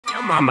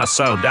Your mama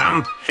so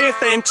dumb, she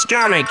thinks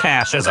Johnny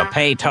Cash is a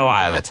pay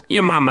toilet.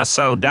 Your mama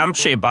so dumb,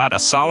 she bought a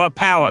solar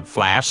powered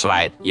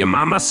flashlight. Your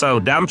mama so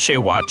dumb, she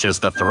watches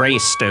the Three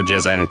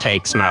Stooges and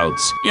takes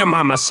notes. Your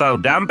mama so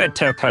dumb, it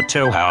took her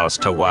 2 hours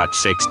to watch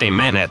 60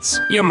 Minutes.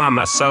 Your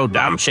mama so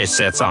dumb, she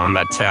sits on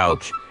the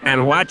couch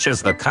and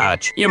watches the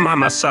couch. Your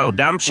mama so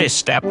dumb, she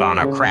stepped on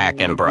a crack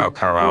and broke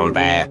her own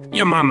back.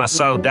 Your mama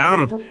so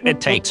dumb,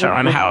 it takes her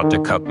an hour to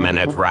cook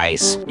minute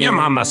rice. Your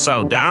mama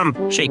so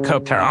dumb, she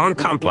cooked her own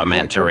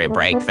complimentary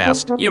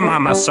breakfast. Your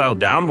mama so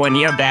dumb, when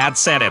your dad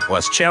said it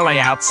was chilly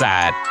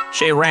outside,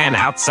 she ran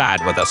outside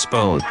with a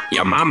spoon.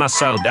 Your mama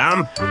so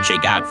dumb, she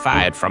got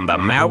fired from the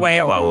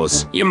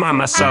Manuelos. Your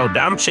mama so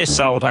dumb, she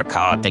sold her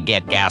car to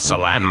get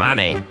gasoline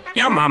money.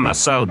 Your mama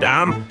so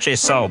dumb, she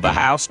sold the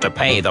house to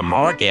pay the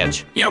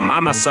mortgage. Your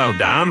mama so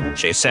dumb,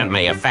 she sent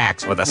me a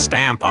fax with a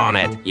stamp on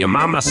it. Your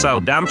mama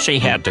so dumb, she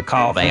had to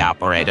call the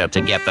operator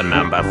to get the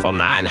number for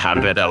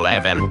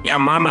 911. Your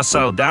mama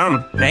so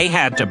dumb, they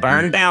had to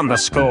burn down the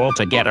school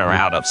to get her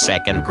out of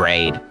 2nd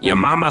grade. Your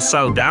mama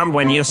so dumb,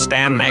 when you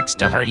stand next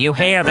to her, you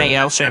hear the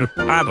ocean.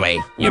 Ugly.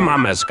 Your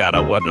mama's got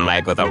a wooden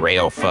leg with a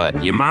real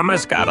foot. Your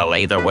mama's got a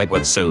leather wig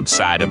with sued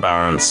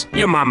sideburns.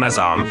 Your mama's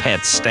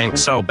armpits stink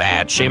so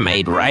bad she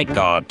made right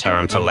guard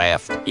turn to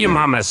left. Your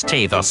mama's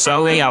teeth are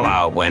so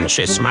yellow when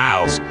she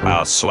smiles.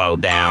 Oh, slow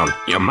down.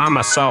 Your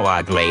mama's so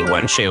ugly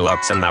when she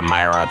looks in the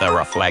mirror, the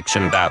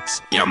reflection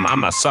ducks. Your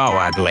mama's so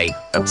ugly,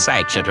 the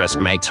psychiatrist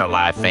makes her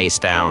lie face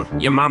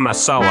down. Your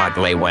mama's so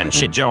ugly when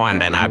she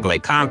joined an ugly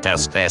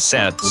contest, they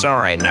said,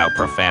 sorry, no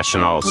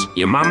professionals.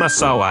 Your mama's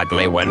so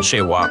ugly when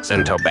she walks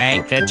into a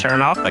bank, they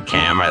turn off the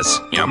cameras.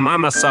 Your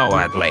mama's so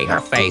ugly, her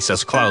face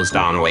is closed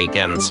on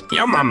weekends.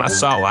 Your mama's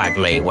so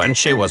ugly, when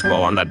she was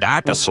born, the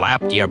doctor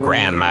slapped your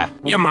grandma.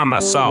 Your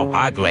mama's so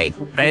ugly,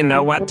 they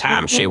know what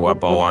time she was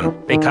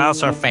born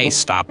because her face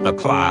stopped the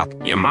clock.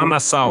 Your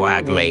mama's so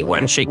ugly,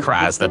 when she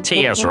cries, the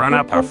tears run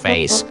up her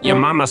face. Your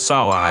mama's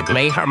so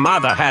ugly, her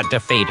mother had to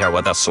feed her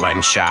with a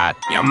slingshot.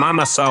 Your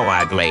mama's so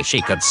ugly,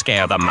 she could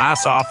scare the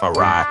mouse off a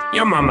rock.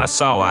 Your mama's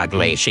so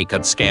ugly, she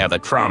could scare the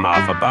crumb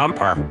off a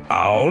bumper.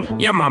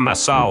 Old? Your mama's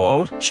so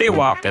old, she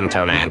walked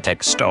into an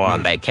antique store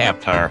and they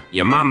kept her.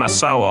 Your mama's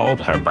so old,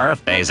 her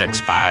birthday's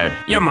expired.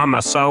 Your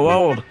mama's so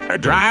old, her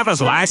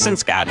driver's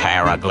license got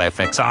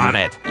hieroglyphics on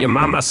it. Your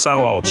mama's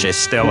so old, she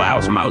still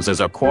owes Moses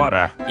a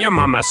quarter. Your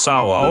mama's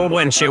so old,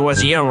 when she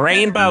was young,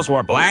 rainbows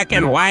were black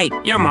and white.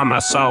 Your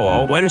mama's so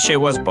old, when she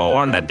was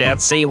born, the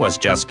Dead Sea was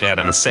just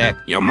getting sick.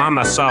 Your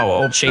mama's so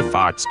old, she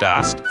farts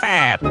dust.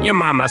 Fat. Your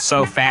mama's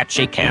so fat,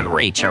 she can't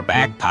reach her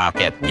back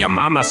pocket. Your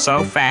mama's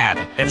so fat,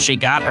 if she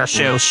got her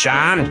shoes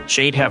shined,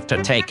 she'd have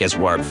to take his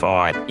word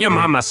for it. Your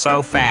mama's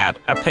so fat,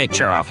 a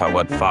picture of her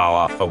would fall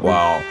off the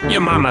wall.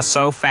 Your mama's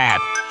so fat,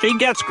 she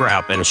gets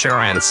group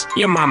insurance.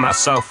 Your mama's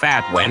so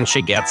fat, when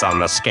she gets on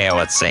the scale,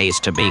 it says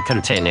to be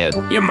continued.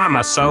 Your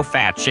mama's so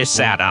fat, she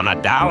sat on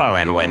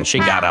 $1, and when she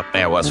got up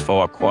there was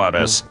 4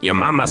 quarters. Your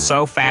mama's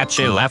so fat,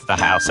 she left the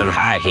house in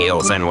high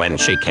heels, and when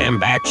she came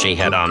back, she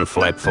had on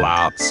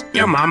flip-flops.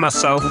 Your mama's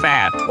so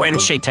fat, when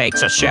she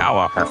takes a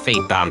shower, her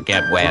feet don't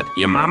get wet.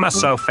 Your mama's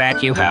so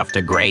fat, you have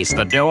to grace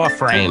the door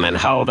frame and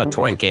hold a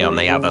Twinkie on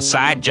the other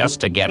side just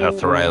to get her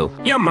through.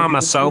 Your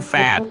mama's so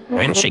fat,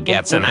 when she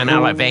gets in an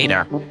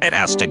elevator, it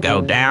has to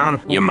go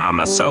down. Your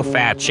mama's so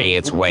fat, she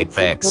eats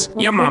Wait-Fix.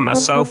 Your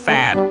mama's so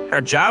fat,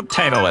 her job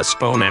title is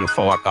spoon and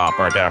fork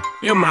operator.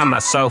 Your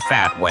mama's so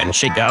fat, when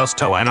she goes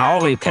to an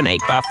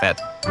all-you-can-eat buffet,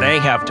 they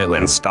have to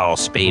install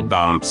speed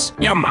bumps.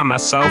 Your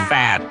mama's so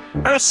fat,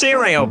 her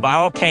cereal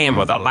bowl came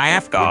with a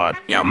laugh guard.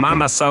 Your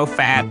mama's so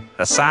fat,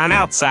 the sign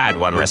outside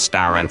one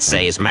restaurant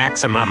says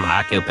maximum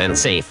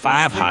occupancy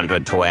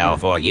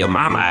 512 or your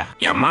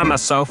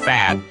mama's so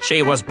fat,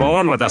 she was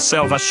born with a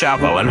silver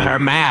shovel in her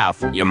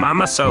mouth. Your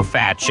mama's so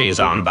fat, she's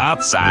on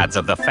both sides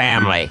of the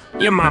family.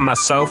 Your mama's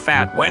so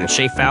fat, when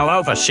she fell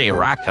over, she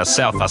rocked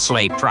herself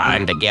asleep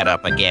trying to get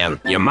up again.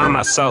 Your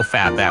mama's so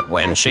fat that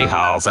when she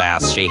hauls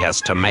ass, she has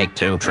to make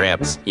 2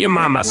 trips. Your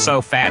mama's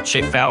so fat,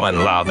 she fell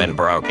in love and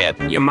broke it.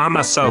 Your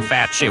mama's so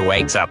fat, she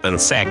wakes up in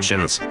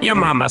sections. Your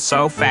mama's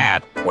so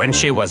fat, when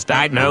she was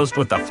diagnosed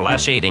with the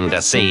flesh-eating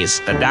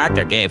disease, the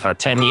doctor gave her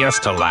 10 years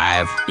to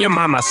live. Your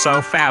mama's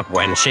so fat,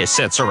 when she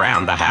sits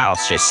around the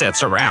house, she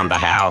sits around the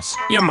house.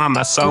 Your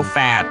mama's so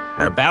fat,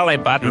 her belly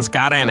button's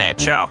got an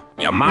itcho.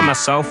 Your mama's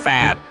so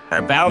fat,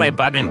 her belly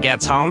button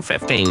gets home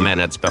 15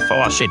 minutes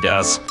before she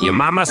does. Your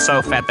mama's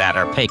so fat that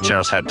her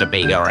pictures had to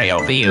be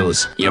real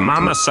views. Your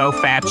mama's so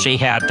fat she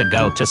had to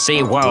go to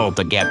SeaWorld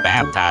to get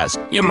baptized.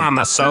 Your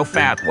mama's so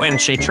fat when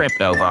she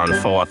tripped over on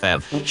 4th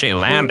Ave, she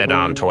landed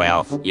on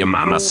 12th. Your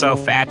mama's so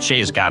fat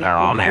she's got her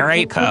own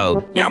area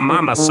code. Your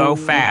mama's so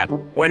fat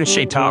when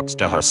she talks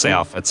to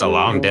herself it's a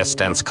long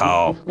distance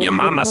call. Your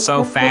mama's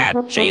so fat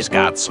she's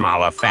got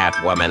smaller fat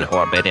women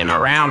orbiting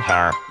around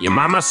her. Your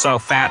mama's so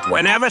fat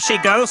Whenever she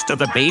goes to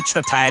the beach,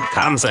 the tide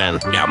comes in.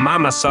 Your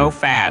mama's so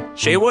fat.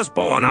 She was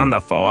born on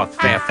the 4th,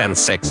 5th, and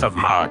 6th of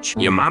March.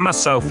 Your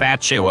mama's so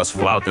fat she was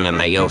floating in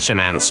the ocean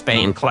and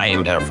Spain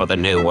claimed her for the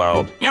New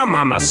World. Your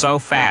mama's so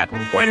fat.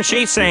 When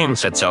she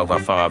sings, it's over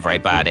for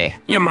everybody.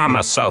 Your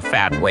mama's so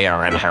fat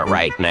we're in her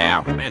right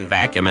now. Men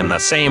vacuum in the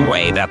same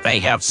way that they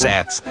have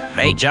sex.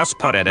 They just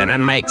put it in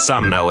and make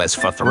some noise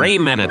for 3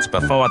 minutes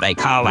before they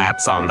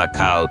collapse on the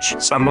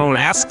couch. Someone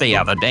asked the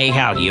other day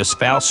how you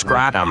spell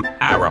scrotum.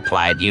 I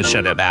replied, you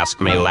should have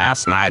asked me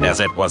last night as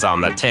it was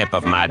on the tip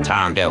of my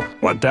tongue.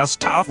 What does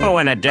tofu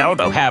and a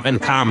dildo have in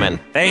common?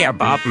 They are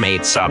both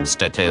meat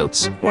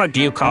substitutes. What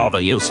do you call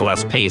the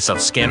useless piece of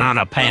skin on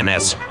a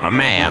penis? A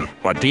man.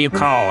 What do you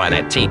call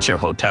a teacher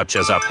who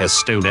touches up his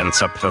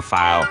students'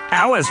 profile?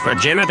 How is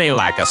virginity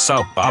like a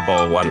soap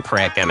bubble, one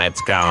prick and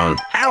it's gone?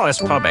 How is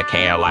pubic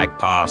hair like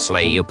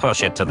parsley? You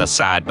push it to the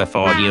side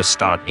before you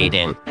start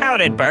eating. How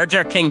did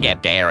Burger King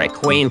get Dairy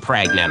Queen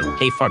pregnant?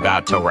 He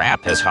forgot to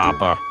wrap his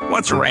hopper.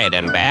 What's red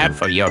and bad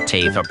for your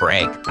teeth a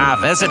break? I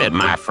visited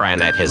my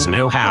friend at his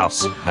new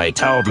house. He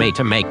told me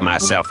to make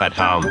myself at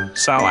home,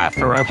 so I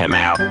threw him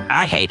out.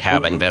 I hate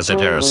having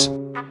visitors.